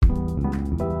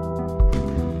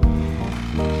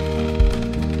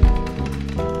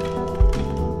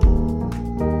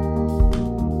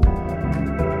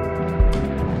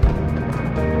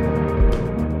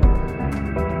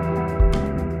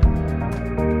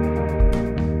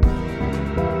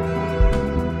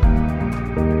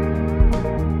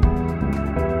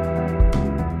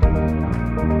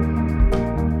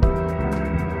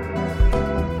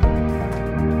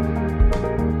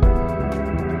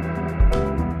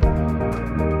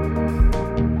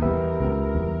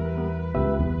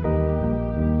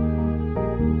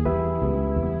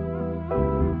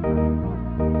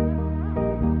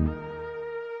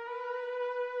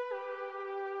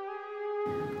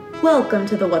Welcome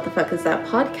to the What the Fuck Is That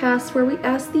podcast, where we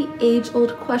ask the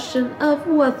age-old question of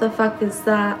what the fuck is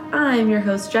that? I'm your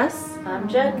host, Jess. I'm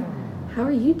Jen. How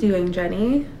are you doing,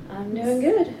 Jenny? I'm doing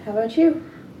good. How about you?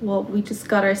 Well, we just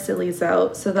got our sillies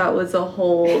out, so that was a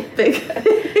whole big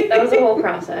That was a whole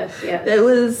process, yeah.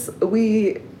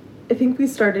 I think we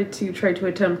started to try to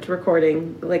attempt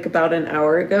recording like about an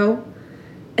hour ago.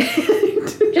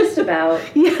 Just about.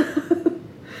 Yeah.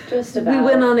 Just about. We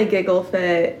went on a giggle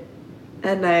fit,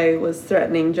 and I was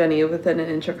threatening Jenny within an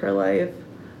inch of her life.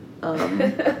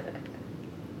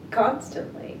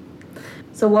 Constantly.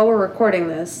 So while we're recording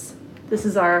this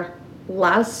is our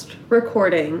last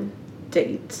recording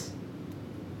date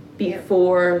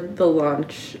before the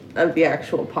launch of the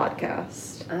actual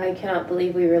podcast. I cannot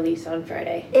believe we release on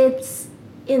Friday. It's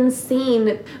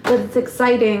insane, but it's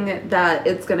exciting that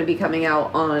it's going to be coming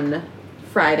out on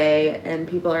Friday and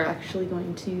people are actually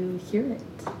going to hear it.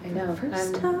 I know.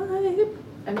 First time.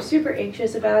 I'm super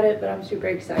anxious about it, but I'm super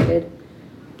excited.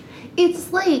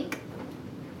 It's like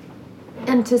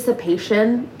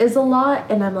anticipation is a lot,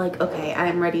 and I'm like, okay,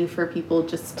 I'm ready for people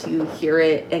just to hear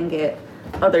it and get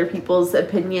other people's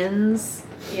opinions.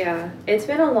 Yeah, it's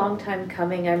been a long time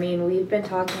coming. I mean, we've been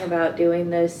talking about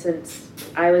doing this since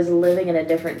I was living in a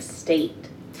different state.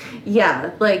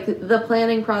 Yeah, like the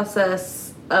planning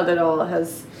process of it all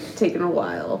has taken a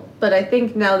while, but I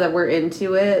think now that we're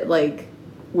into it,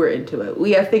 we're into it.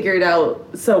 We have figured out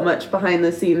so much behind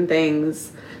the scene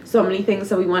things, so many things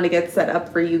that we want to get set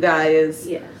up for you guys.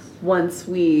 Yes. Once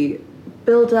we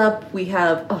build up, I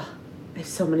have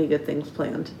so many good things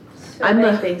planned. So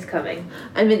many things coming.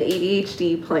 I'm an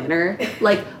ADHD planner.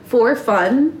 Like, for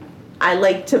fun, I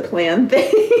like to plan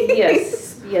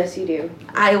things. Yes, you do.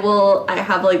 I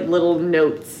have like little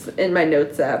notes in my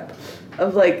notes app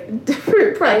of like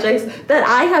different projects that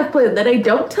I have planned that I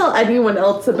don't tell anyone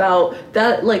else about,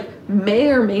 that like may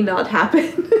or may not happen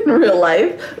in real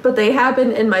life, but they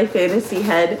happen in my fantasy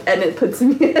head and it puts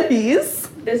me at ease.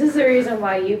 This is the reason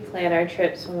why you plan our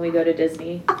trips when we go to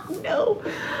Disney. No.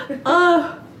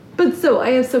 But so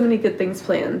I have so many good things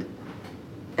planned.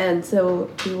 And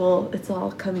so it's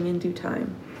all coming in due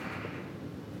time.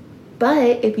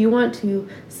 But if you want to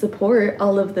support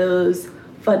all of those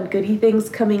fun goodie things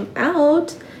coming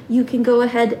out, you can go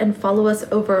ahead and follow us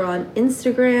over on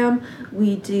Instagram.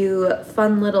 We do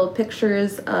fun little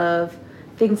pictures of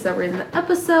things that were in the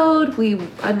episode. We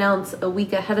announce a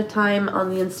week ahead of time on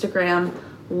the Instagram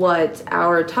what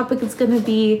our topic is going to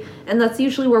be, and that's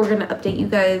usually where we're going to update you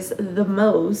guys the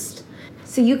most.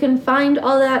 So you can find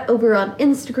all that over on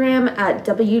Instagram at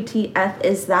WTF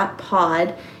is that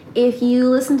pod. If you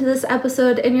listen to this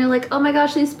episode and you're like, oh my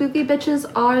gosh, these spooky bitches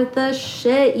are the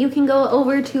shit, you can go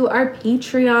over to our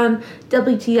Patreon,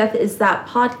 WTF is that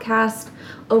podcast.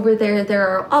 Over there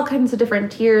are all kinds of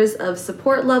different tiers of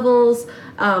support levels.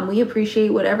 We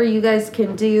appreciate whatever you guys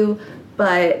can do,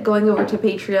 but going over to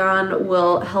Patreon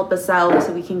will help us out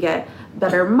so we can get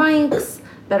better mics,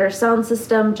 better sound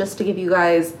system, just to give you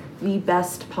guys the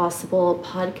best possible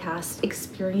podcast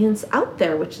experience out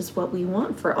there, which is what we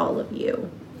want for all of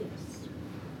you. Yes.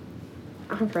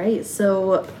 All right,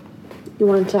 so you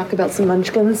want to talk about some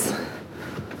munchkins?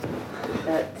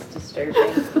 That's disturbing.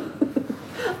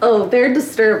 Oh, they're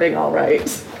disturbing, all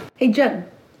right. Hey, Jen.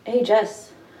 Hey,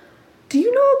 Jess. Do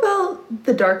you know about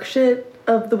the dark shit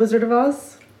of The Wizard of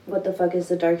Oz? What the fuck is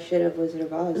the dark shit of Wizard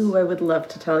of Oz? Ooh, I would love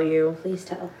to tell you. Please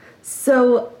tell.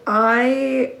 So,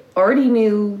 I already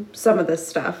knew some of this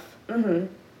stuff. Mm-hmm.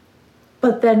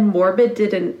 But then Morbid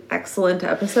did an excellent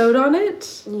episode on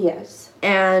it. Yes.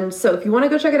 And so if you want to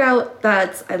go check it out,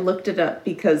 I looked it up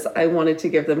because I wanted to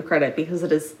give them credit because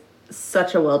it is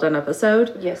such a well-done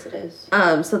episode. Yes, it is.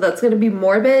 So that's going to be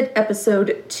Morbid,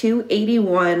 episode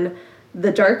 281,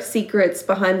 The Dark Secrets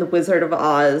Behind the Wizard of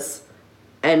Oz.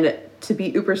 And to be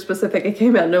uber specific, it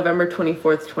came out November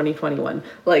 24th, 2021.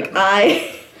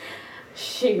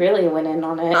 She really went in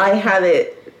on it. I have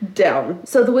it down.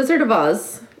 So The Wizard of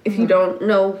Oz, if you don't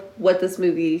know what this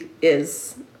movie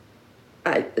is,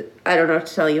 I don't know what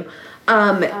to tell you.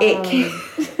 I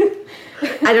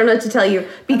don't know what to tell you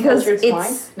because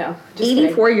it's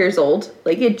 84 years old.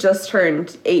 Like, it just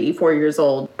turned 84 years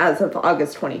old as of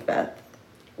August 25th.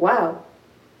 Wow.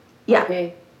 Yeah.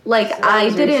 Okay. Like, So I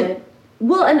didn't... recent.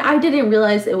 Well, and I didn't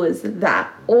realize it was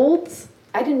that old.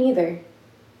 I didn't either.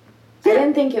 Yeah. I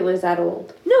didn't think it was that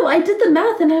old. No, I did the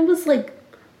math and I was like,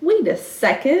 wait a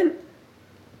second.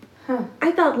 Huh.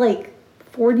 I thought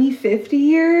 40, 50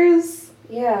 years.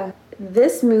 Yeah.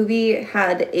 This movie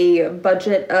had a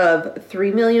budget of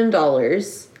 $3 million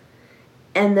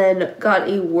and then got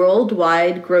a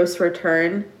worldwide gross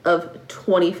return of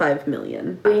 $25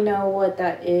 million. Do you know what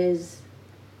that is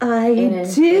I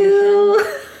do.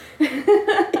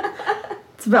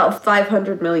 It's about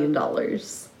 $500 million.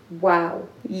 Wow.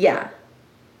 Yeah.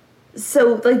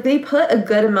 So, like, they put a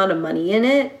good amount of money in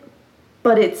it,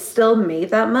 but it still made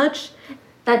that much.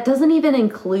 That doesn't even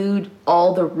include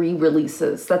all the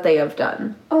re-releases that they have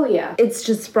done. Oh, yeah. It's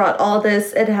just brought all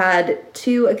this. It had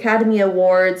 2 Academy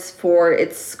Awards for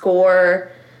its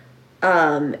score,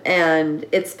 and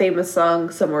its famous song,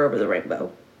 Somewhere Over the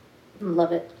Rainbow.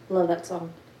 Love it. Love that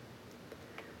song.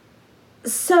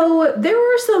 So there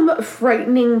were some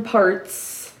frightening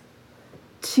parts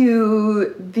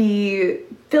to the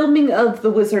filming of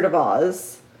The Wizard of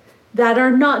Oz that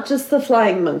are not just the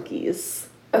flying monkeys.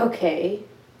 Okay.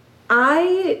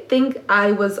 I think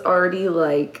I was already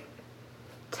like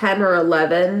 10 or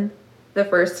 11 the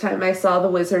first time I saw The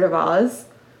Wizard of Oz.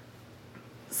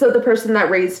 So the person that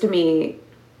raised me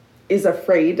is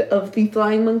afraid of the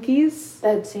flying monkeys.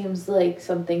 That seems like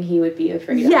something he would be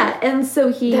afraid of. Yeah, and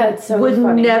so he That's would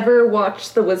funny. never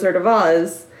watch The Wizard of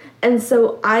Oz. And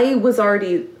so I was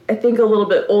already, I think, a little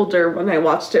bit older when I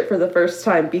watched it for the first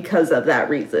time because of that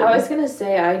reason. I was going to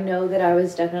say, I know that I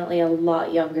was definitely a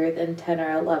lot younger than 10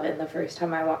 or 11 the first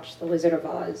time I watched The Wizard of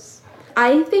Oz.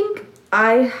 I think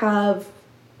I have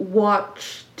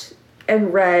watched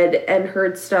and read and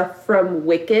heard stuff from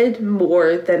Wicked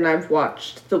more than I've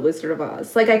watched The Wizard of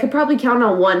Oz. Like, I could probably count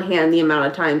on one hand the amount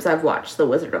of times I've watched The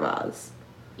Wizard of Oz.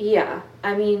 Yeah,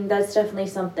 I mean, that's definitely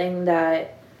something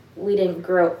that we didn't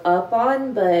grow up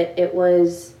on, but it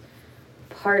was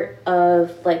part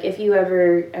of, like, if you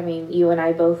ever, I mean, you and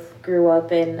I both grew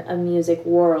up in a music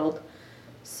world,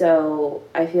 so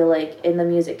I feel like in the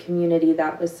music community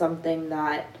that was something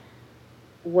that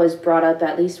was brought up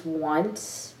at least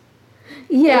once.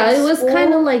 Yeah, it was school.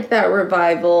 kind of like that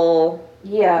revival.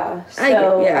 Yeah,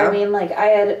 so, I mean, like, I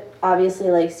had obviously,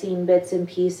 like, seen bits and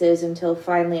pieces until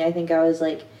finally, I think I was,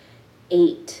 like,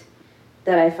 8,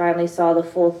 that I finally saw the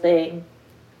full thing.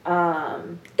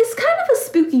 It's kind of a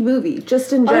spooky movie,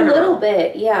 just in general. A little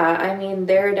bit, yeah. I mean,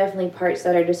 there are definitely parts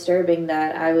that are disturbing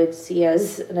that I would see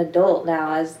as an adult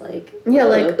now as, like... Yeah,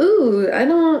 like, ooh, I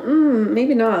don't,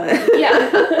 maybe not.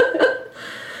 Yeah.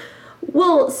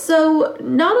 Well, so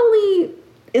not only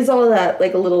is all of that,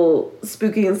 like, a little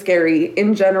spooky and scary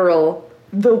in general,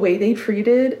 the way they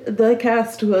treated the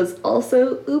cast was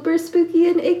also uber spooky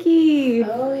and icky.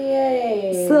 Oh,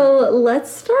 yay. So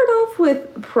let's start off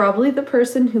with probably the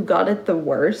person who got it the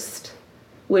worst,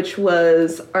 which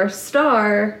was our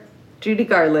star, Judy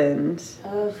Garland.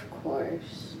 Of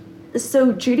course.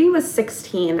 So Judy was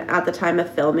 16 at the time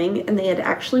of filming, and they had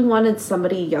actually wanted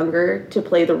somebody younger to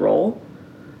play the role.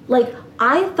 Like,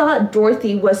 I thought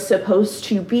Dorothy was supposed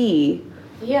to be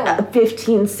a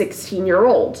 15,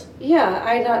 16-year-old.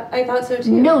 Yeah, I thought so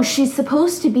too. No, she's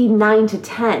supposed to be 9 to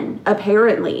 10,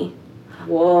 apparently.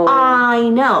 Whoa. I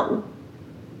know.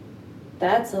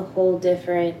 That's a whole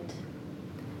different...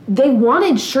 They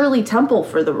wanted Shirley Temple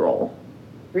for the role.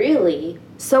 Really?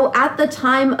 So at the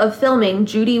time of filming,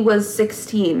 Judy was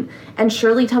 16 and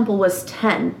Shirley Temple was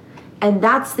 10. And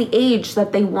that's the age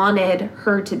that they wanted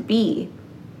her to be.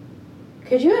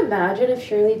 Could you imagine if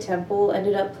Shirley Temple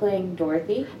ended up playing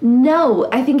Dorothy? No,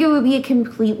 I think it would be a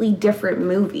completely different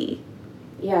movie.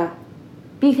 Yeah.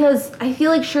 Because I feel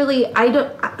like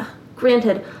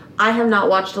granted, I have not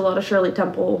watched a lot of Shirley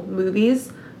Temple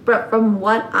movies, but from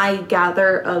what I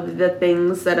gather of the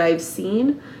things that I've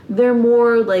seen, they're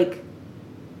more like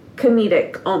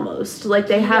comedic almost. Like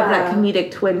they have that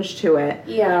comedic twinge to it.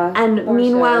 Yeah. And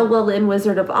meanwhile, well, in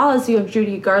Wizard of Oz, you have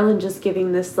Judy Garland just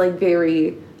giving this like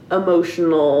very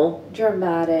emotional,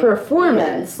 dramatic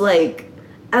performance. Yes. Like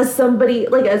as somebody,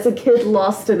 like as a kid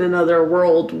lost in another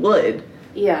world would.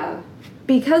 Yeah.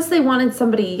 Because they wanted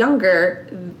somebody younger,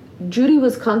 Judy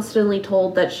was constantly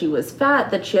told that she was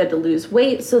fat, that she had to lose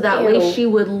weight, so that way she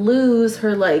would lose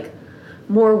her, like,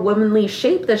 more womanly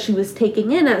shape that she was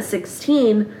taking in at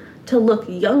 16 to look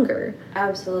younger.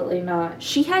 Absolutely not.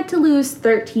 She had to lose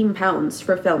 13 pounds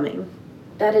for filming.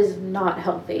 That is not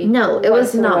healthy. No, it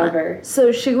was not. Whatsoever.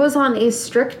 So she was on a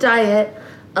strict diet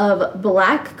of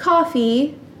black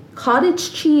coffee,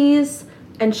 cottage cheese,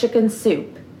 and chicken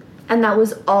soup. And that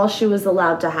was all she was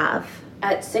allowed to have.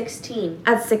 At 16.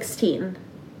 At 16.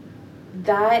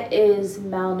 That is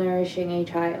malnourishing a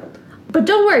child. But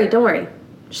don't worry.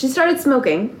 She started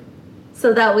smoking,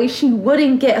 so that way she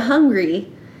wouldn't get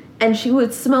hungry, and she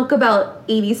would smoke about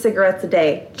 80 cigarettes a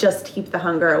day just to keep the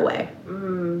hunger away.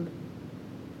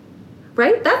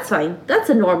 Right? That's fine. That's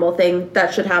a normal thing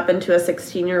that should happen to a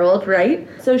 16-year-old, right?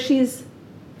 So she's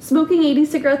smoking 80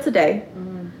 cigarettes a day.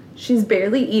 She's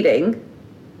barely eating.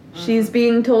 She's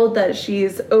being told that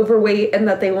she's overweight and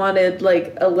that they wanted,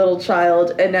 like, a little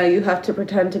child, and now you have to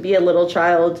pretend to be a little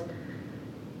child,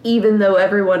 even though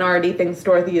everyone already thinks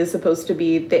Dorothy is supposed to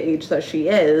be the age that she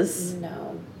is.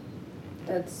 No.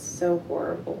 That's so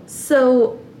horrible.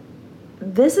 So,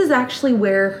 this is actually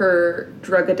where her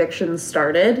drug addiction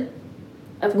started.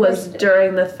 Of course. Was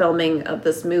during the filming of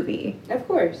this movie. Of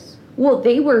course. Well,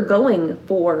 they were going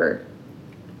for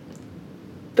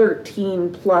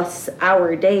 13-plus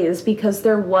hour days because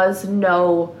there was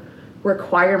no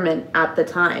requirement at the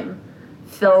time.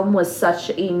 Film was such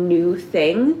a new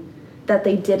thing that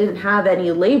they didn't have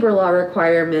any labor law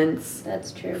requirements.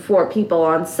 That's true. For people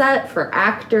on set, for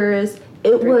actors.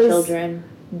 For children.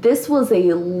 This was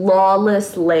a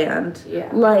lawless land. Yeah.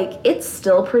 Like, it's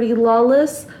still pretty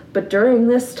lawless, but during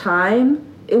this time,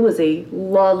 it was a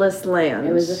lawless land.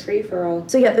 It was a free-for-all.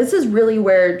 So yeah, this is really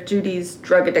where Judy's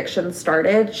drug addiction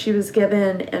started. She was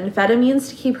given amphetamines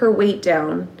to keep her weight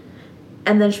down,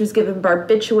 and then she was given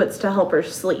barbiturates to help her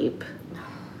sleep.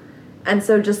 And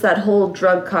so just that whole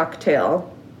drug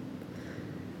cocktail.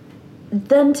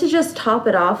 Then to just top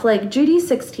it off, like, Judy's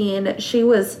 16, she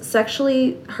was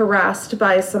sexually harassed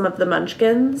by some of the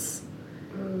Munchkins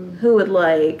who would,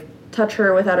 like, touch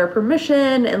her without her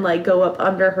permission and, like, go up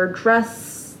under her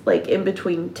dress, like, in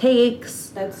between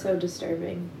takes. That's so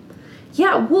disturbing.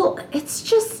 Yeah, well, it's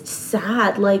just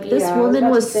sad. Like, this woman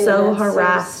was so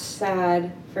harassed. So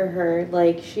sad for her.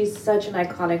 Like, she's such an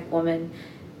iconic woman,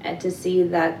 and to see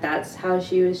that that's how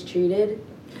she was treated.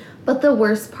 But the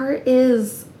worst part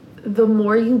is, the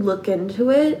more you look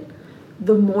into it,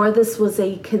 the more this was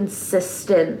a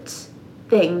consistent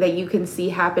thing that you can see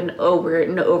happen over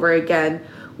and over again,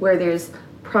 where there's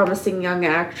promising young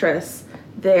actress,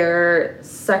 they're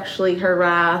sexually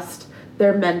harassed,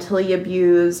 they're mentally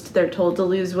abused, they're told to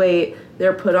lose weight,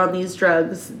 they're put on these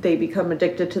drugs, they become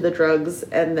addicted to the drugs,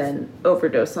 and then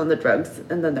overdose on the drugs,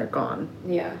 and then they're gone.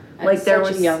 Yeah, like there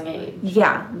was a young age.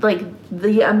 Yeah, like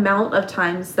the amount of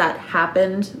times that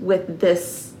happened with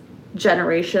this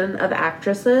generation of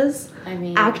actresses. I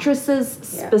mean, actresses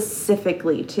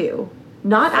specifically too,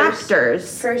 not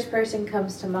actors. First person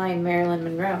comes to mind, Marilyn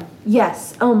Monroe.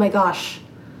 Yes. Oh my gosh.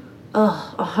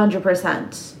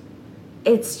 100%.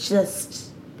 It's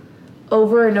just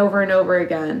over and over and over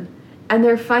again, and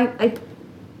they're fine. I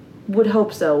would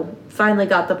hope so. Finally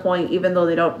got the point, even though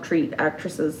they don't treat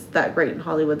actresses that great in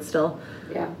Hollywood still.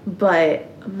 Yeah. But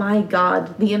my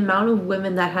God, the amount of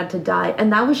women that had to die,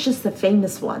 and that was just the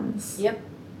famous ones. Yep.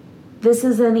 This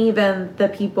isn't even the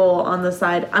people on the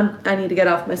side. I need to get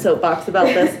off my soapbox about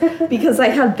this because I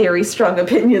have very strong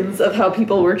opinions of how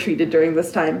people were treated during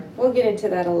this time. We'll get into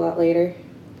that a lot later.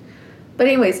 But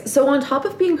anyways, so on top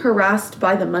of being harassed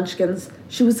by the Munchkins,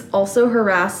 she was also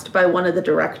harassed by one of the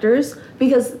directors,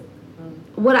 because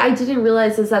what I didn't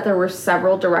realize is that there were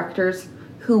several directors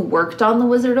who worked on The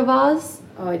Wizard of Oz.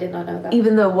 Oh, I did not know that.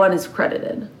 Even though one is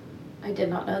credited. I did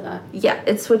not know that. Yeah,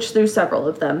 it switched through several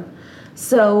of them.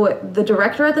 So the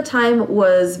director at the time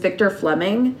was Victor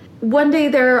Fleming. One day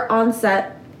they're on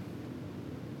set.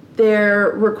 They're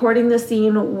recording the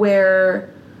scene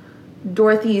where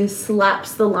Dorothy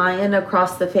slaps the lion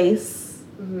across the face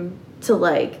to,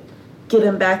 like, get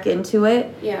him back into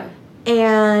it. Yeah.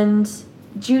 And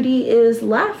Judy is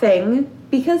laughing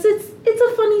because it's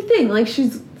a funny thing. Like,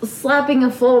 she's slapping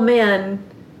a full man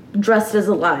dressed as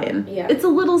a lion. Yeah. It's a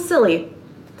little silly.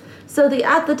 So the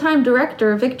at the time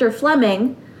director, Victor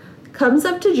Fleming, comes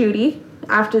up to Judy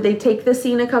after they take the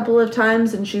scene a couple of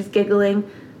times and she's giggling,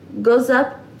 goes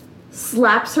up,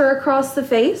 slaps her across the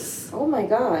face. Oh my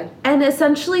God. And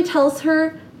essentially tells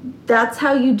her, that's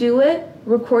how you do it,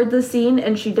 record the scene,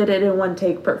 and she did it in one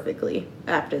take perfectly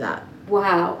after that.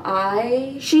 Wow,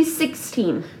 She's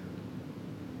 16.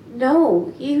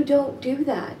 No, you don't do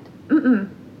that.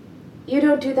 Mm-mm. You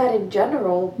don't do that in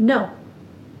general. No.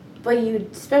 But you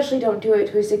especially don't do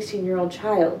it to a 16-year-old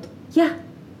child. Yeah.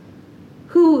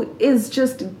 Who is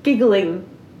just giggling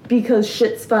because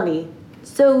shit's funny.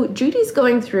 So Judy's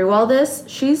going through all this.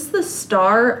 She's the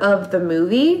star of the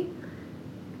movie.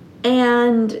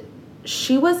 And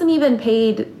she wasn't even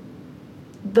paid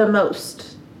the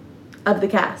most of the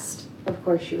cast. Of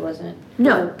course she wasn't.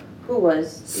 No. Who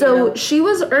was? So she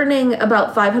was earning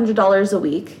about $500 a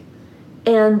week.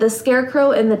 And the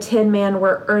Scarecrow and the Tin Man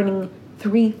were earning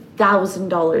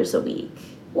 $3,000 a week.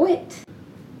 What?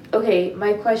 Okay,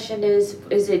 my question is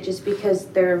it just because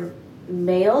they're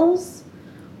males?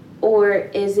 Or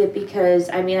is it because,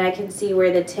 I mean, I can see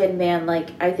where the Tin Man, like,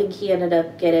 I think he ended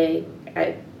up getting,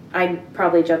 I'm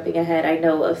probably jumping ahead, I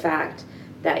know a fact,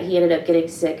 that he ended up getting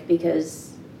sick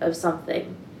because of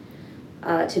something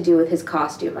to do with his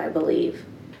costume, I believe.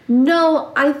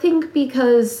 No, I think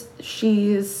because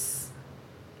she's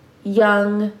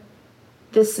young,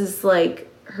 this is like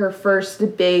her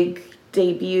first big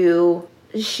debut.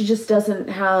 She just doesn't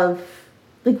have,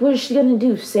 like, what is she gonna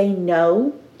do? Say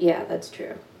no? Yeah, that's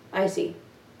true. I see.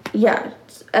 Yeah,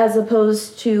 as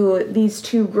opposed to these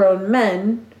two grown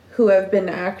men who have been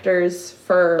actors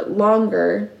for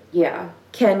longer. Yeah.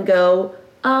 Can go,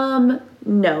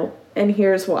 no, and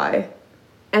here's why.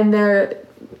 And the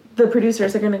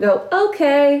producers are gonna go,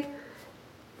 okay,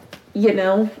 you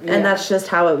know, and that's just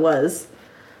how it was.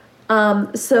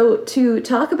 So to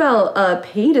talk about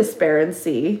pay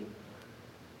disparity,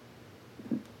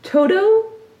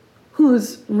 Toto,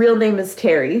 whose real name is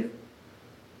Terry,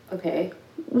 okay,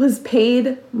 was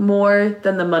paid more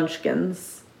than the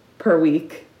Munchkins per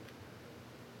week.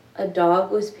 A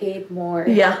dog was paid more.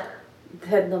 Yeah.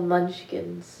 Than the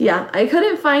Munchkins. Yeah, I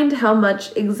couldn't find how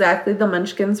much exactly the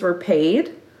Munchkins were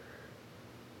paid,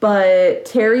 but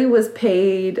Terry was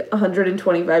paid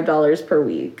 $125 per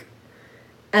week,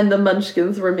 and the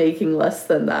Munchkins were making less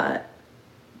than that.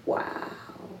 Wow.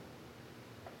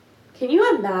 Can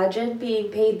you imagine being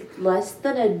paid less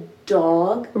than a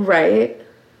dog? Right?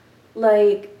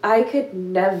 Like, I could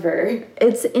never.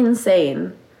 It's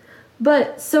insane.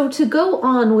 But so to go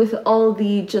on with all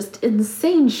the just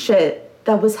insane shit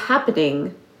that was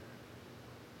happening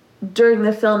during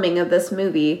the filming of this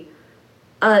movie,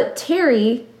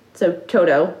 Terry, so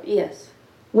Toto, yes,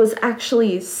 was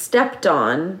actually stepped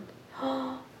on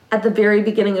at the very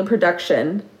beginning of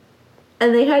production,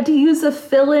 and they had to use a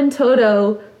fill-in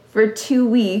Toto for 2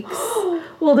 weeks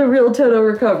while the real Toto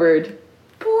recovered.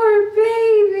 Poor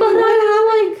baby. But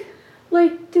I'm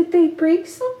like, did they break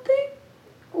something?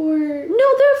 Or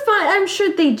no, they're fine. I'm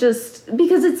sure they just,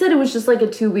 because it said it was just like a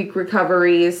 2-week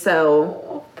recovery, so.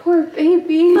 Oh, poor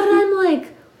baby. But I'm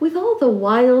like, with all the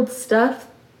wild stuff,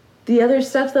 the other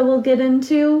stuff that we'll get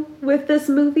into with this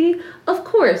movie, of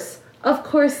course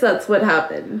that's what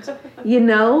happened. You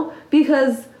know?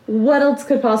 Because what else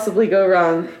could possibly go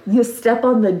wrong? You step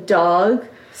on the dog?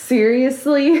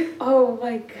 Seriously? Oh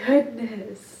my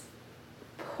goodness.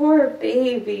 Poor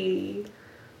baby.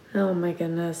 Oh my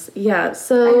goodness. Yeah,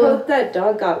 so. I hope that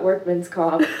dog got workman's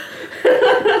comp.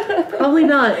 Probably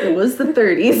not. It was the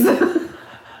 30s.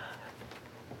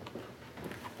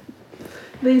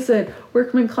 They said,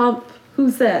 workman comp,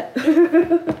 who's that?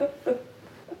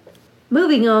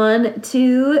 Moving on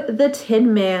to the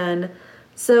Tin Man.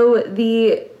 So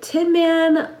the Tin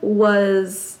Man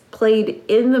was played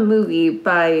in the movie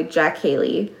by Jack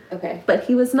Haley. Okay. But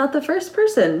he was not the first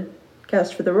person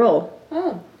cast for the role.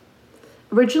 Oh.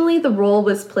 Originally, the role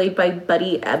was played by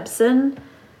Buddy Ebsen,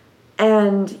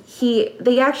 and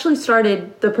they actually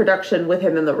started the production with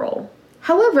him in the role.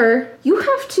 However, you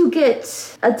have to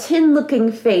get a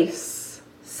tin-looking face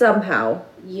somehow.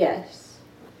 Yes.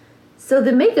 So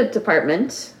the makeup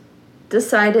department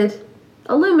decided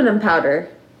aluminum powder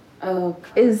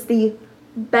is the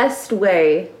best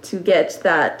way to get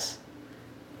that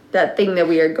thing that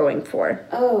we are going for.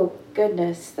 Oh,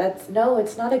 goodness. It's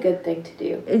not a good thing to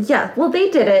do. Yeah, well, they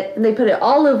did it, and they put it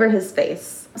all over his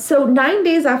face. So 9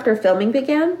 days after filming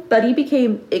began, Buddy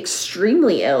became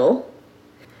extremely ill.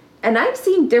 And I've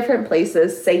seen different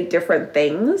places say different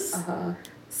things. Uh-huh.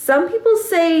 Some people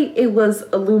say it was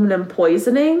aluminum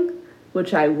poisoning,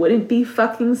 which I wouldn't be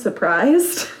fucking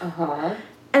surprised. Uh-huh.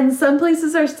 And some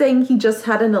places are saying he just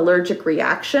had an allergic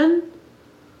reaction.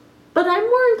 But I'm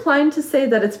more inclined to say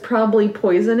that it's probably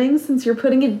poisoning since you're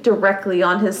putting it directly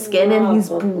on his skin and he's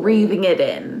breathing it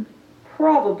in.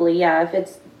 Probably, yeah. If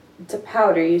it's a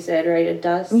powder, you said, right? A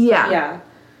dust? Yeah.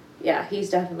 Yeah, he's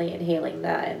definitely inhaling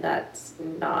that, and that's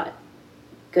not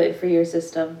good for your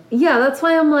system. Yeah, that's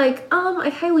why I'm like, I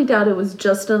highly doubt it was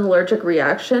just an allergic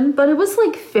reaction, but it was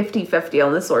like 50-50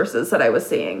 on the sources that I was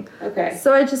seeing. Okay.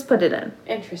 So I just put it in.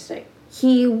 Interesting.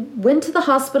 He went to the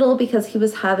hospital because he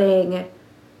was having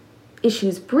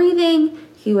issues breathing.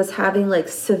 He was having like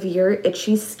severe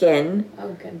itchy skin.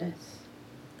 Oh, goodness.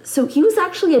 So he was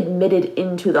actually admitted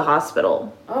into the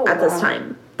hospital at this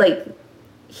time. Like,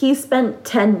 he spent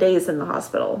 10 days in the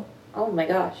hospital. Oh my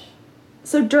gosh.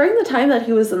 So during the time that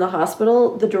he was in the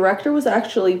hospital, the director was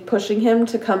actually pushing him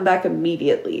to come back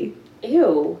immediately.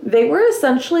 Ew. They were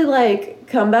essentially like,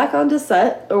 come back onto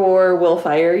set or we'll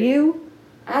fire you.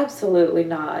 Absolutely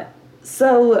not.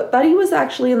 So Buddy was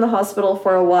actually in the hospital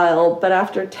for a while, but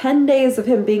after 10 days of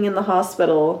him being in the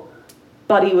hospital,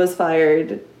 Buddy was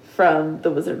fired from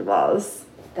The Wizard of Oz.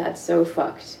 That's so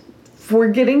fucked. For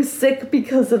getting sick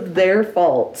because of their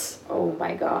fault. Oh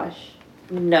my gosh.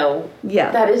 No.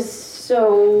 Yeah. That is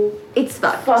so... It's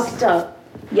fucked. Fucked up.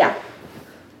 Yeah.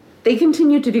 they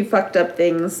continue to do fucked up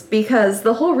things because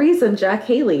the whole reason Jack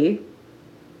Haley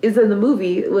is in the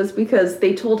movie was because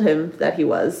they told him that he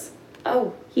was.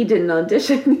 Oh. He didn't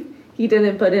audition. He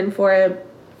didn't put in for it.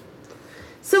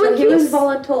 So he was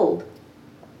voluntold.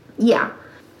 Yeah.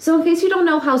 So in case you don't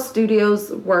know how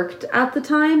studios worked at the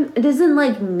time, it isn't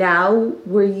like now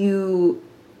where you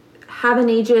have an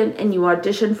agent and you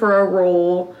audition for a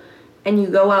role and you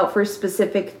go out for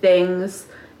specific things.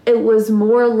 It was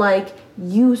more like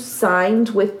you signed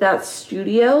with that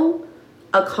studio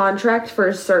a contract for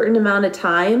a certain amount of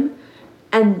time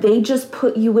and they just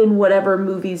put you in whatever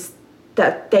movies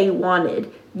that they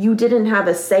wanted. You didn't have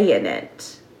a say in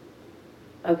it.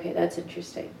 Okay, that's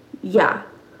interesting. Yeah.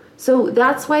 So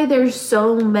that's why there's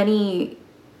so many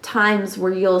times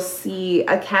where you'll see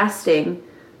a casting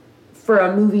for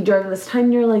a movie during this time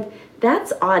and you're like,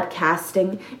 that's odd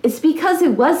casting. It's because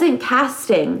it wasn't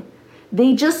casting.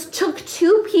 They just took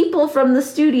two people from the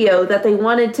studio that they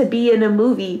wanted to be in a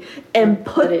movie and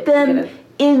put them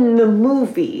in the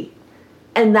movie.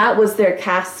 And that was their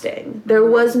casting. There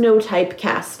was no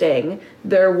typecasting.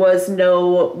 There was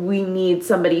no, we need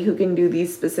somebody who can do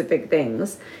these specific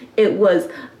things. It was,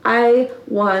 I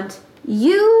want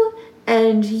you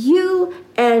and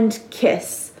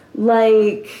kiss.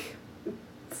 Like,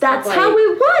 that's like, how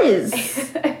it was.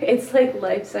 It's like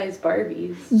life-size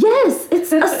Barbies. Yes,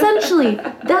 it's essentially,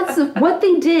 that's what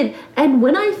they did. And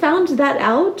when I found that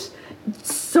out,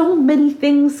 so many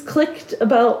things clicked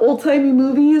about old-timey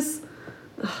movies.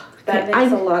 That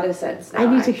makes a lot of sense now,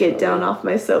 I need to get down off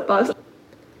my soapbox.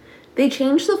 They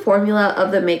changed the formula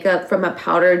of the makeup from a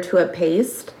powder to a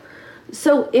paste.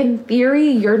 So in theory,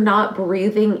 you're not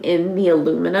breathing in the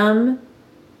aluminum.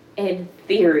 In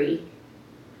theory.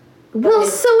 Well,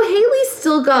 so Haley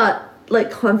still got,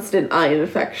 like, constant eye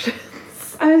infections.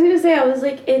 I was going to say, I was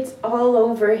like, it's all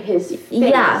over his face.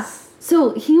 Yeah.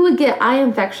 So he would get eye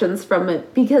infections from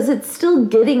it because it's still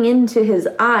getting into his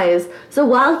eyes. So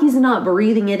while he's not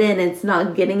breathing it in, it's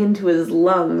not getting into his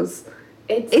lungs.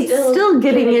 It's still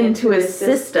getting into his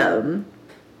system.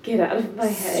 Get out of my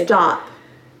head. Stop.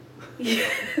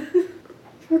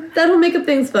 That'll make up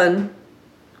things fun.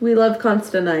 We love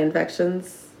constant eye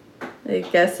infections. I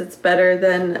guess it's better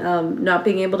than not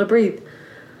being able to breathe.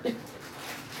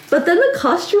 But then the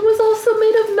costume was also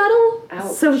made of metal.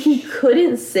 Ouch. So he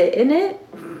couldn't sit in it.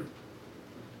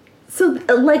 So,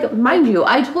 like, mind you,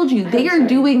 I told you, they are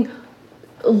doing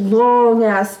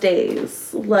long-ass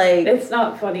days. Like, it's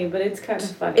not funny, but it's kind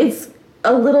of funny. It's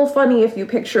a little funny if you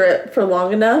picture it for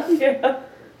long enough. Yeah.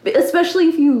 Especially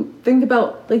if you think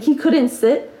about, like, he couldn't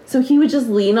sit, so he would just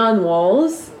lean on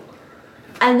walls.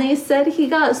 And they said he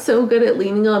got so good at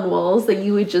leaning on walls that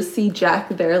you would just see Jack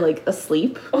there, like,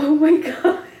 asleep. Oh my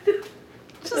god.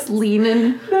 Just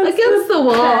leaning against the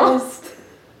wall.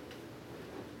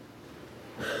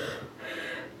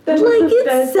 Like,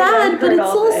 it's sad, but it's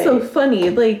also funny.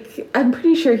 Like, I'm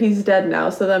pretty sure he's dead now,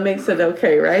 so that makes it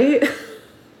okay, right?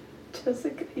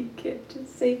 Jessica, you can't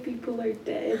just say people are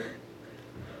dead.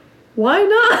 Why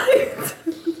not?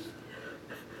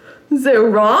 Is it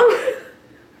wrong?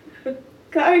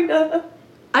 Kinda.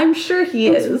 I'm sure he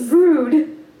is. It's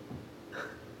rude.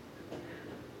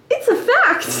 It's a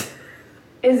fact.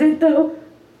 Is it though?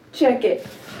 Check it.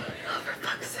 Oh, for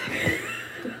fuck's sake.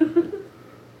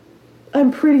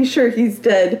 I'm pretty sure he's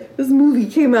dead. This movie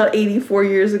came out 84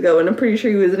 years ago, and I'm pretty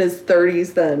sure he was in his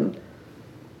 30s then.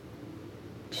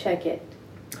 Check it.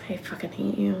 I fucking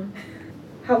hate you.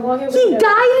 How long have He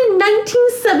died in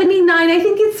 1979. I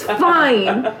think it's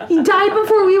fine. He died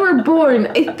before we were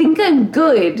born. I think I'm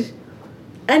good.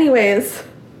 Anyways,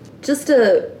 just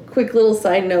a quick little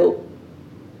side note.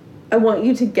 I want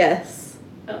you to guess.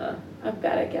 I'm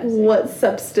bad at guessing. What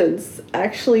substance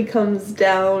actually comes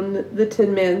down the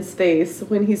Tin Man's face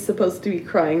when he's supposed to be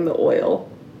crying the oil?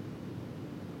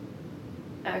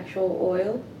 Actual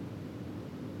oil?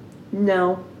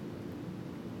 No.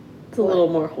 It's a little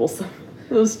more wholesome.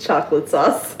 It was chocolate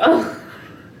sauce. Oh.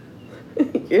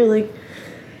 You're like,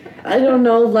 I don't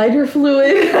know, lighter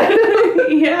fluid?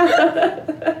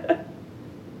 Yeah.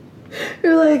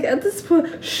 You're like, at this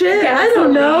point, shit, gasoline. I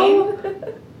don't know.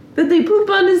 Did they poop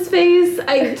on his face?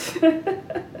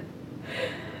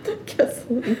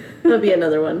 Gasoline. That'll be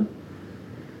another one.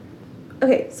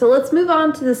 Okay, so let's move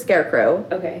on to the Scarecrow.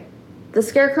 Okay. The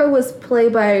Scarecrow was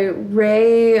played by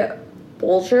Ray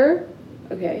Bolger.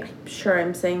 Okay. I'm sure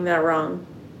I'm saying that wrong.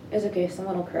 It's okay,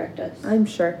 someone will correct us. I'm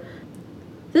sure.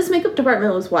 This makeup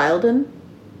department was wildin'.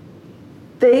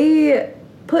 They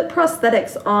put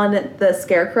prosthetics on the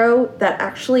Scarecrow that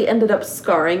actually ended up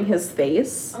scarring his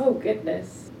face. Oh,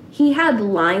 goodness. He had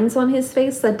lines on his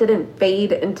face that didn't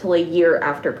fade until a year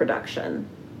after production.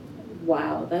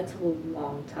 Wow, that's a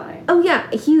long time. Oh yeah,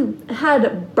 he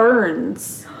had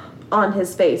burns on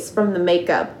his face from the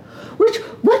makeup.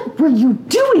 What were you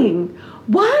doing?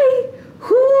 Why?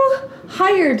 Who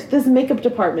hired this makeup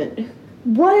department?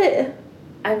 What?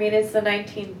 I mean, it's the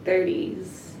 1930s.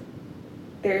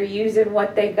 They're using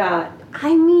what they got.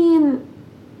 I mean,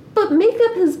 but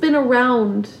makeup has been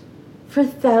around for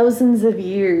thousands of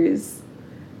years.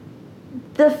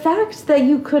 The fact that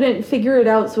you couldn't figure it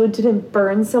out so it didn't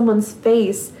burn someone's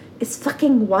face is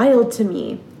fucking wild to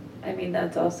me. I mean,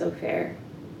 that's also fair.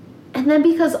 And then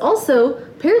because also,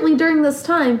 apparently during this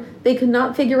time, they could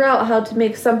not figure out how to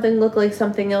make something look like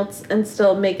something else and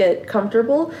still make it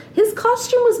comfortable, his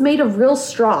costume was made of real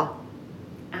straw.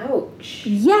 Ouch.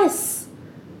 Yes!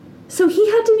 So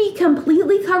he had to be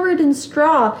completely covered in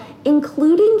straw,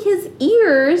 including his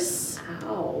ears.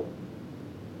 Ow.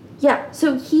 Yeah,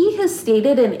 so he has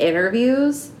stated in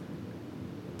interviews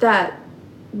that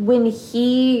when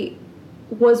he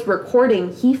was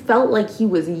recording, he felt like he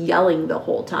was yelling the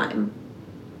whole time.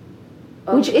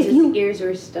 Oh, Which if his you ears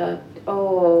were stuffed.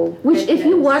 Oh. Which if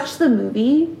you goodness. watch the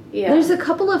movie, Yeah. there's a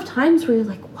couple of times where you're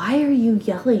like, why are you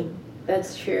yelling?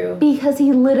 That's true. Because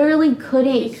he literally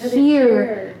couldn't hear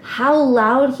hear. how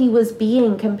loud he was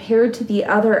being compared to the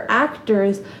other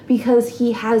actors because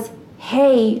he has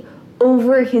hay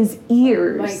over his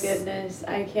ears. My goodness,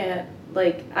 I can't.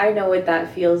 Like, I know what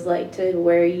that feels like to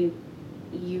where you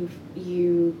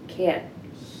can't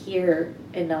hear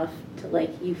enough to, like,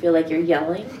 you feel like you're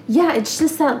yelling. Yeah, it's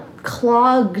just that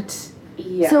clogged.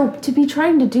 Yeah. So to be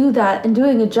trying to do that and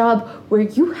doing a job where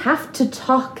you have to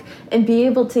talk and be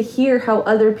able to hear how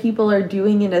other people are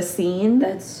doing in a scene.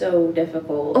 That's so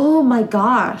difficult. Oh my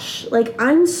gosh. Like,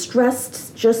 I'm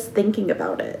stressed just thinking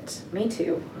about it. Me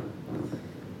too.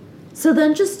 So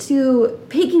then just to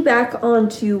piggyback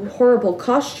onto horrible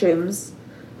costumes,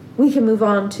 we can move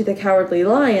on to the Cowardly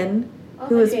Lion. Oh,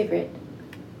 Who my is- favorite.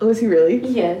 Oh, is he really?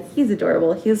 Yes. He's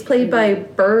adorable. He was played by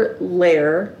Burt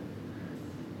Lair.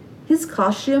 His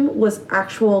costume was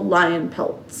actual lion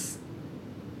pelts.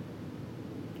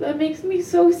 That makes me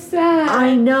so sad.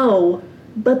 I know,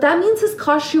 but that means his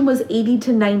costume was 80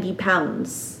 to 90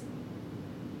 pounds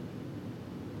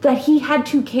that he had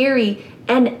to carry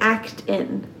and act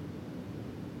in.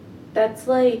 That's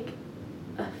like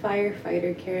a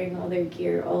firefighter carrying all their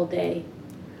gear all day.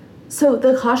 So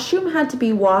the costume had to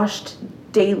be washed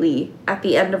daily at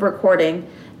the end of recording,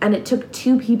 and it took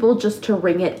 2 people just to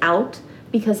wring it out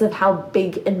because of how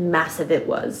big and massive it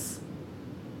was.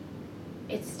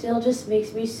 It still just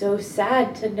makes me so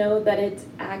sad to know that it's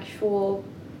actual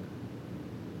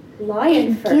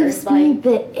lion It fur. gives me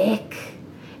the ick.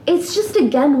 It's just,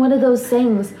 again, one of those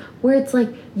things where it's like,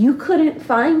 you couldn't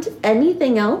find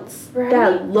anything else Right.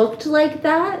 that looked like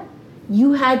that.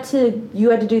 You had to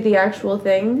do the actual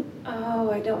thing.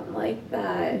 Oh, I don't like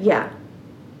that. Yeah.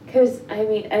 Because, I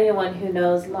mean, anyone who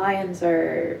knows, lions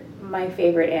are my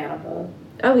favorite animal.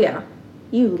 Oh, yeah.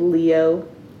 You Leo.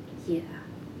 Yeah.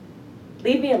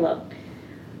 Leave me alone.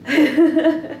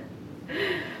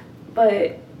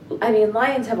 But, I mean,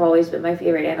 lions have always been my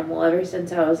favorite animal ever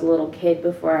since I was a little kid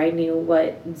before I knew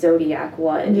what zodiac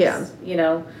was. Yeah. You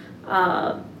know?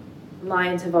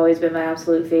 Lions have always been my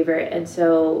absolute favorite. And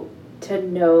so to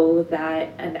know that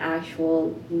an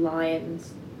actual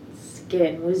lion's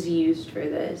skin was used for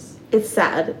this, It's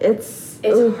sad. It's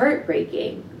it's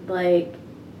heartbreaking. Like,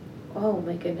 oh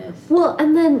my goodness. Well,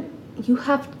 and then you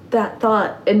have that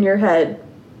thought in your head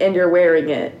and you're wearing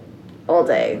it all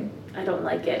day. I don't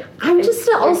like it. I'm It's- just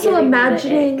you're also giving me the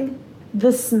imagining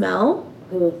the smell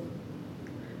ick. Ugh.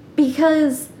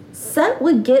 because set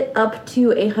would get up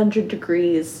to 100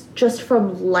 degrees just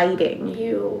from lighting.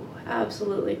 You,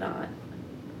 absolutely not.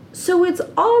 So it's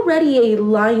already a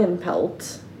lion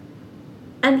pelt.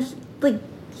 And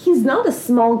he's not a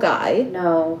small guy.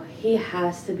 No, he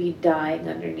has to be dying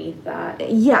underneath that.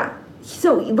 Yeah.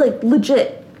 So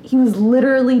legit, he was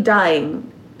literally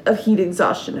dying of heat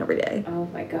exhaustion every day. Oh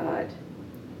my god.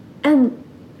 And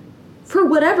for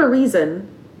whatever reason,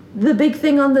 the big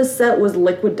thing on this set was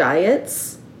liquid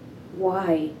diets.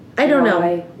 Why? I don't know.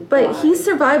 Why? But Why? he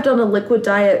survived on a liquid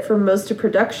diet for most of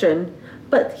production.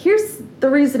 But here's the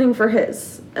reasoning for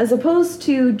his. As opposed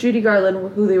to Judy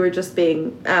Garland, who they were just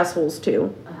being assholes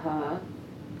to. Uh-huh.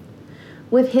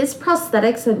 With his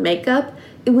prosthetics and makeup,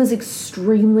 it was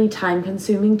extremely time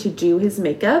consuming to do his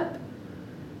makeup.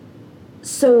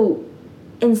 So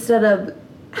instead of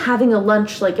having a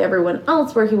lunch like everyone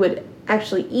else where he would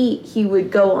actually eat, he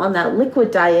would go on that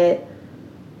liquid diet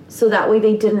so that way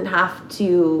they didn't have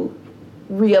to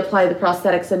reapply the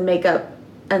prosthetics and makeup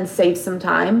and save some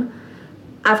time.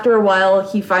 After a while,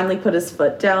 he finally put his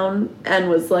foot down and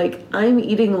was like, I'm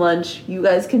eating lunch. You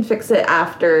guys can fix it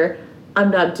after. I'm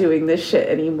not doing this shit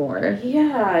anymore.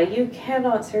 Yeah, you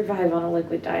cannot survive on a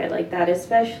liquid diet like that,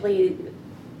 especially,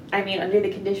 I mean, under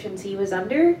the conditions he was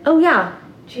under. Oh, yeah.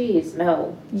 Jeez,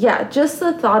 no. Yeah, just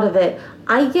the thought of it.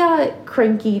 I got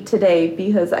cranky today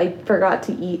because I forgot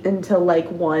to eat until like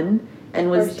 1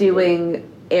 and was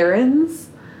doing errands.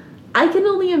 I can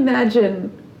only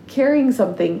imagine carrying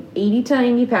something 80 to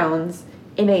 90 pounds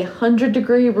in a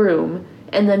 100-degree room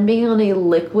and then being on a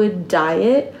liquid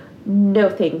diet. No,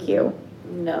 thank you.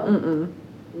 No.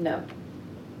 No.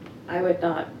 I would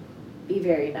not be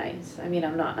very nice. I mean,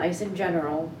 I'm not nice in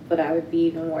general, but I would be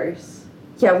even worse.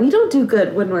 Yeah, we don't do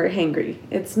good when we're hangry.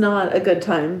 It's not a good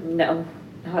time. No,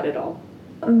 not at all.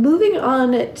 Moving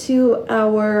on to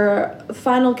our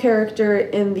final character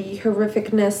in the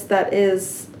horrificness that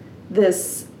is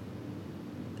this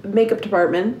makeup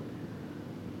department,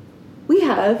 we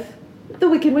have the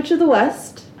Wicked Witch of the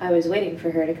West. I was waiting for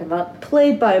her to come up.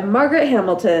 Played by Margaret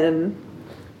Hamilton.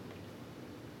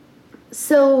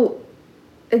 So,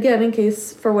 again, in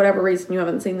case for whatever reason you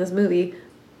haven't seen this movie,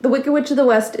 the Wicked Witch of the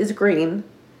West is green.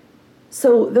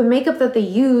 So the makeup that they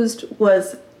used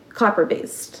was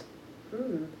copper-based.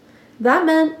 That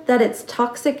meant that it's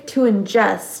toxic to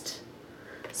ingest.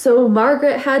 So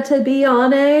Margaret had to be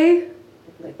on a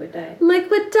liquid diet.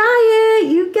 Liquid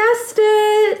diet, you guessed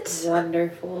it.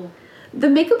 Wonderful. The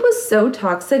makeup was so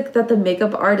toxic that the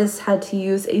makeup artist had to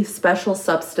use a special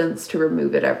substance to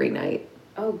remove it every night.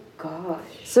 Oh gosh.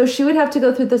 So she would have to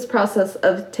go through this process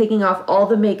of taking off all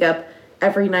the makeup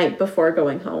every night before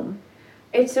going home.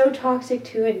 It's so toxic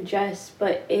to ingest,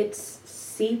 but it's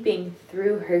seeping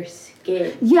through her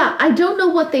skin. Yeah, I don't know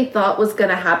what they thought was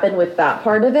going to happen with that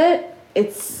part of it.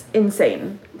 It's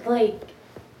insane. Like,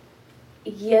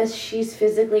 yes, she's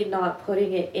physically not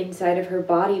putting it inside of her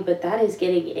body, but that is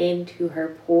getting into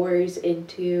her pores,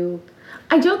 into...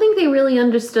 I don't think they really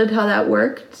understood how that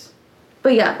worked.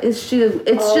 But yeah, it's just...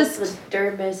 the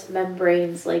dermis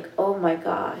membranes, like, oh my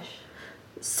gosh.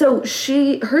 So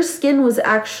her skin was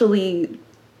actually,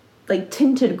 like,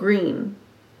 tinted green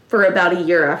for about a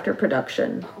year after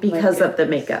production because of the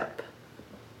makeup.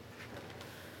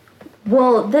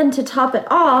 Well, then to top it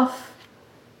off,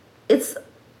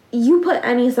 you put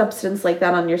any substance like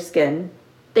that on your skin,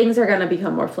 things are going to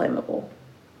become more flammable.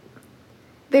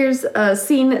 There's a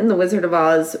scene in The Wizard of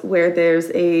Oz where there's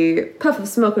a puff of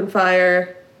smoke and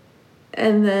fire,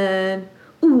 and then,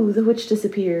 the witch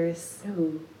disappears.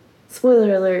 Ooh.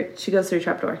 Spoiler alert, she goes through a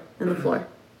trapdoor in the floor.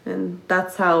 And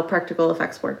that's how practical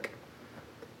effects work.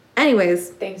 Anyways.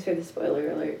 Thanks for the spoiler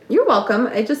alert. You're welcome.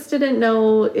 I just didn't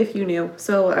know if you knew,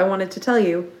 so I wanted to tell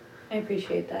you. I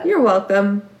appreciate that. You're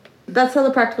welcome. That's how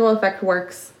the practical effect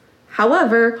works.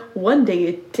 However, one day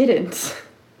it didn't.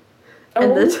 Oh.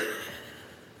 And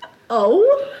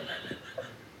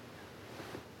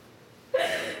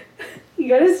You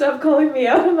gotta stop calling me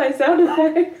out on my sound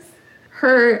effects.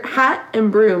 Her hat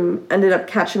and broom ended up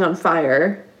catching on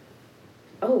fire.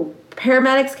 Oh.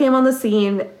 Paramedics came on the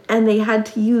scene, and they had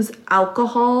to use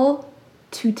alcohol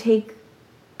to take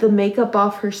the makeup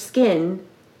off her skin.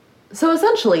 So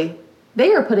essentially,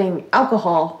 they are putting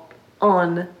alcohol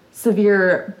on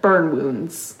severe burn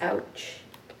wounds. Ouch.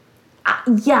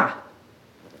 Yeah.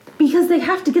 Because they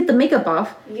have to get the makeup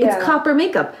off. Yeah. It's copper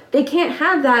makeup. They can't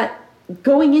have that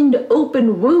going into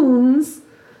open wounds.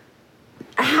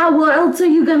 How else are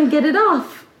you going to get it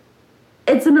off?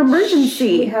 It's an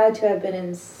emergency. She had to have been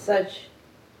in such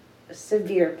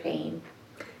severe pain.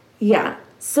 Yeah.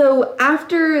 So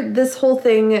after this whole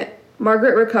thing,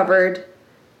 Margaret recovered,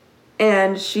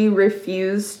 and she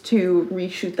refused to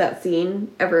reshoot that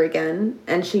scene ever again,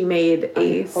 and she made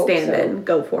a stand-in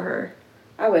go for her.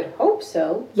 I would hope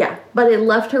so. Yeah, but it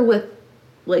left her with,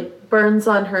 like, burns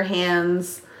on her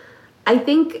hands. I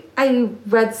think I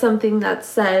read something that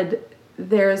said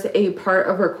there's a part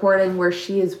of recording where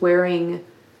she is wearing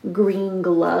green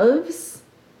gloves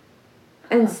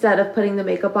instead of putting the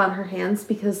makeup on her hands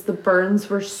because the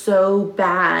burns were so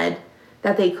bad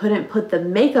that they couldn't put the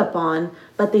makeup on,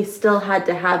 but they still had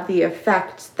to have the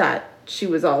effect that she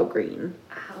was all green.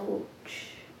 Ouch.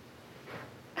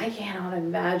 I cannot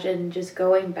imagine just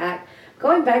going back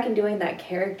and doing that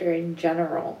character in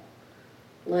general.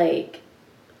 Like,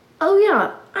 oh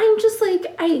yeah, I'm just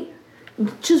like,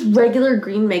 just regular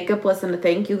green makeup wasn't a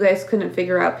thing. You guys couldn't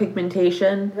figure out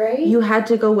pigmentation. Right? You had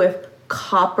to go with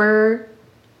copper.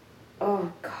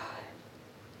 Oh, God.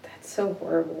 That's so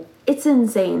horrible. It's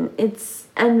insane.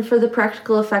 And for the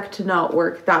practical effect to not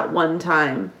work that one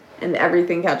time and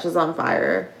everything catches on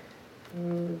fire.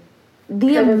 Could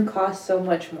have cost so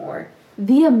much more.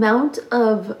 The amount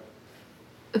of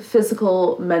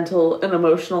physical, mental, and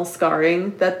emotional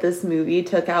scarring that this movie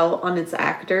took out on its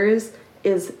actors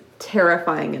is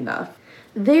terrifying enough.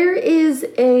 There is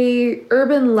a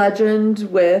urban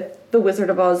legend with The Wizard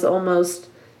of Oz almost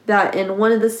that in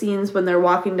one of the scenes when they're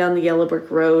walking down the yellow brick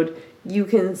road, you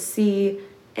can see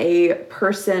a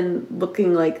person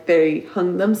looking like they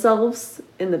hung themselves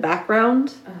in the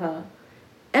background. Uh-huh.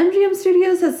 MGM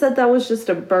Studios has said that was just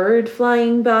a bird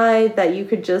flying by that you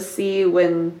could just see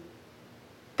when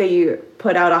they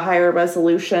put out a higher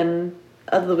resolution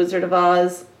of The Wizard of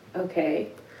Oz. Okay.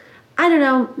 I don't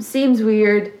know, seems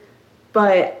weird,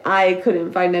 but I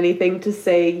couldn't find anything to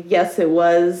say yes it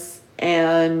was,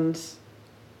 and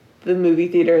the movie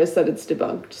theater has said it's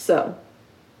debunked, so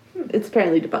it's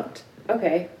apparently debunked.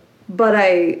 Okay. But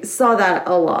I saw that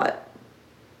a lot.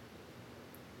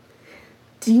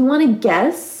 Do you want to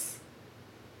guess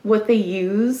what they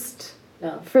used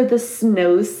No. for the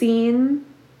snow scene?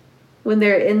 When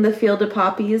they're in the field of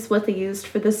poppies, what they used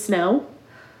for the snow?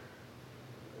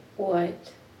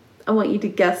 What? I want you to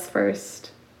guess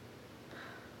first.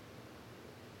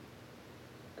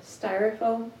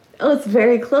 Styrofoam? Oh, it's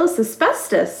very close.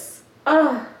 Asbestos.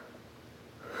 Ah.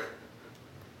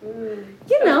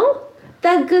 You know,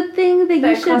 that good thing that you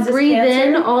That should causes breathe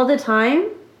in cancer? all the time.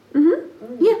 Mm-hmm.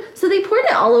 Yeah, so they poured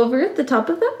it all over the top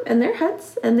of them and their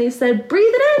heads, and they said, breathe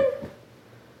it in.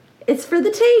 It's for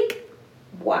the take.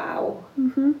 Wow.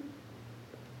 Mm-hmm.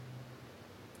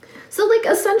 So, like,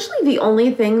 essentially the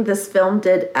only thing this film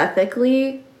did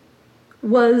ethically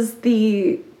was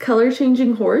the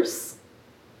color-changing horse.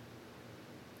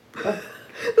 That's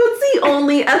the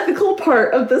only ethical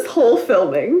part of this whole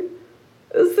filming.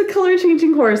 Is the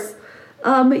color-changing horse.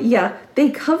 Yeah, they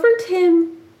covered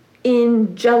him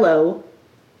in Jell-O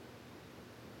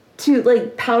to,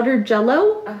 like, powdered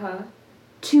Jell-O Uh-huh.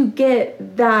 to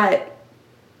get that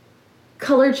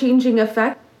color-changing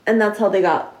effect, and that's how they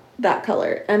got that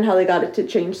color and how they got it to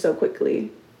change so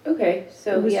quickly. Okay,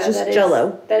 so It was yeah, just that is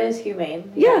Jell-O. that is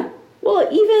humane. Yeah. Well,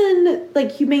 even,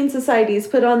 like, humane societies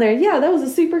put on there, yeah, that was a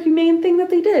super humane thing that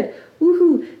they did.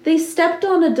 Woohoo. They stepped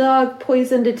on a dog,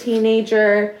 poisoned a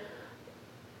teenager,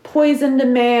 poisoned a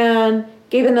man,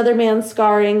 gave another man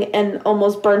scarring, and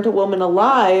almost burnt a woman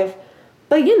alive.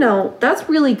 But, you know, that's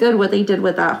really good what they did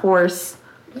with that horse.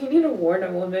 You need to warn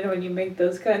a woman when you make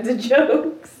those kinds of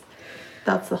jokes.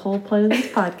 That's the whole point of this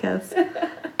podcast.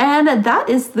 And that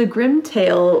is the grim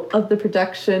tale of the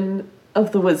production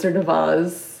of The Wizard of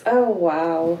Oz. Oh,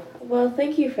 wow. Well,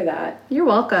 thank you for that. You're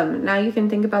welcome. Now you can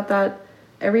think about that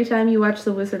every time you watch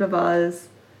The Wizard of Oz.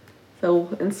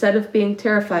 So instead of being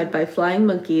terrified by flying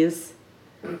monkeys,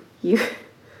 you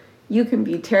can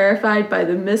be terrified by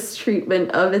the mistreatment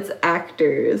of its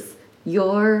actors.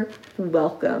 You're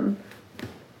welcome.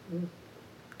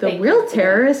 The Thank real you for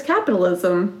terror is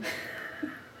capitalism.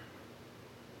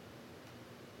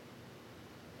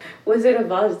 Wizard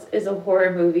of Oz is a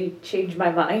horror movie. Changed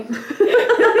my mind.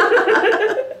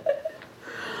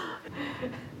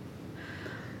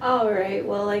 All right.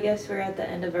 Well, I guess we're at the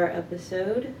end of our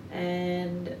episode,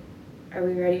 and are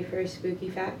we ready for a spooky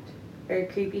fact or a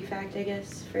creepy fact? I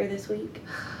guess for this week.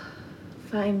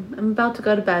 Fine. I'm about to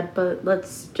go to bed, but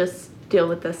let's just deal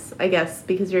with this, I guess,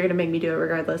 because you're going to make me do it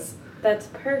regardless. That's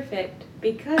perfect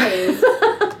because.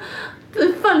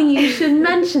 Funny you should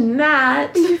mention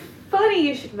that. Funny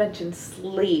you should mention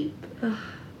sleep.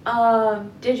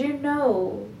 Did you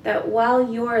know that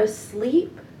while you're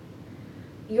asleep,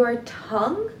 your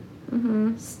tongue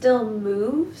still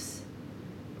moves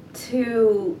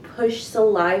to push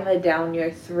saliva down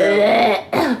your throat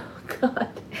Oh, God.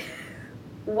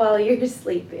 while you're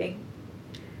sleeping?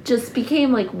 Just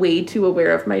became, like, way too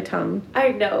aware of my tongue. I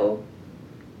know.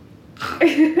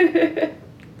 It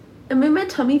made my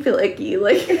tummy feel icky,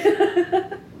 like...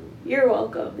 You're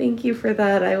welcome. Thank you for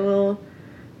that. I will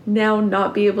now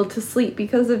not be able to sleep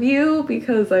because of you,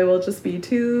 because I will just be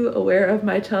too aware of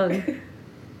my tongue.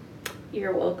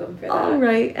 You're welcome for that. All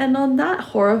right, and on that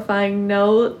horrifying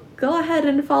note, go ahead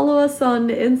and follow us on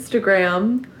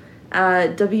Instagram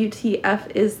at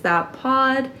WTF is that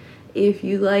pod. If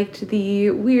you liked the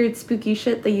weird spooky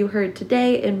shit that you heard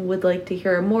today and would like to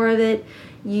hear more of it,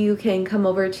 you can come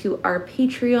over to our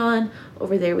Patreon.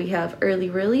 Over there we have early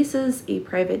releases, a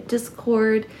private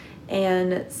Discord,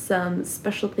 and some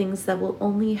special things that will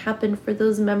only happen for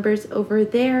those members over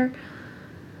there.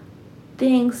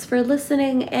 Thanks for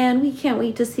listening, and we can't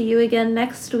wait to see you again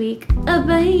next week. Bye.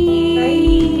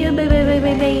 Bye. Bye. Bye. Bye. Bye.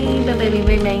 Bye. Bye. Bye.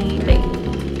 Bye. Bye. Bye.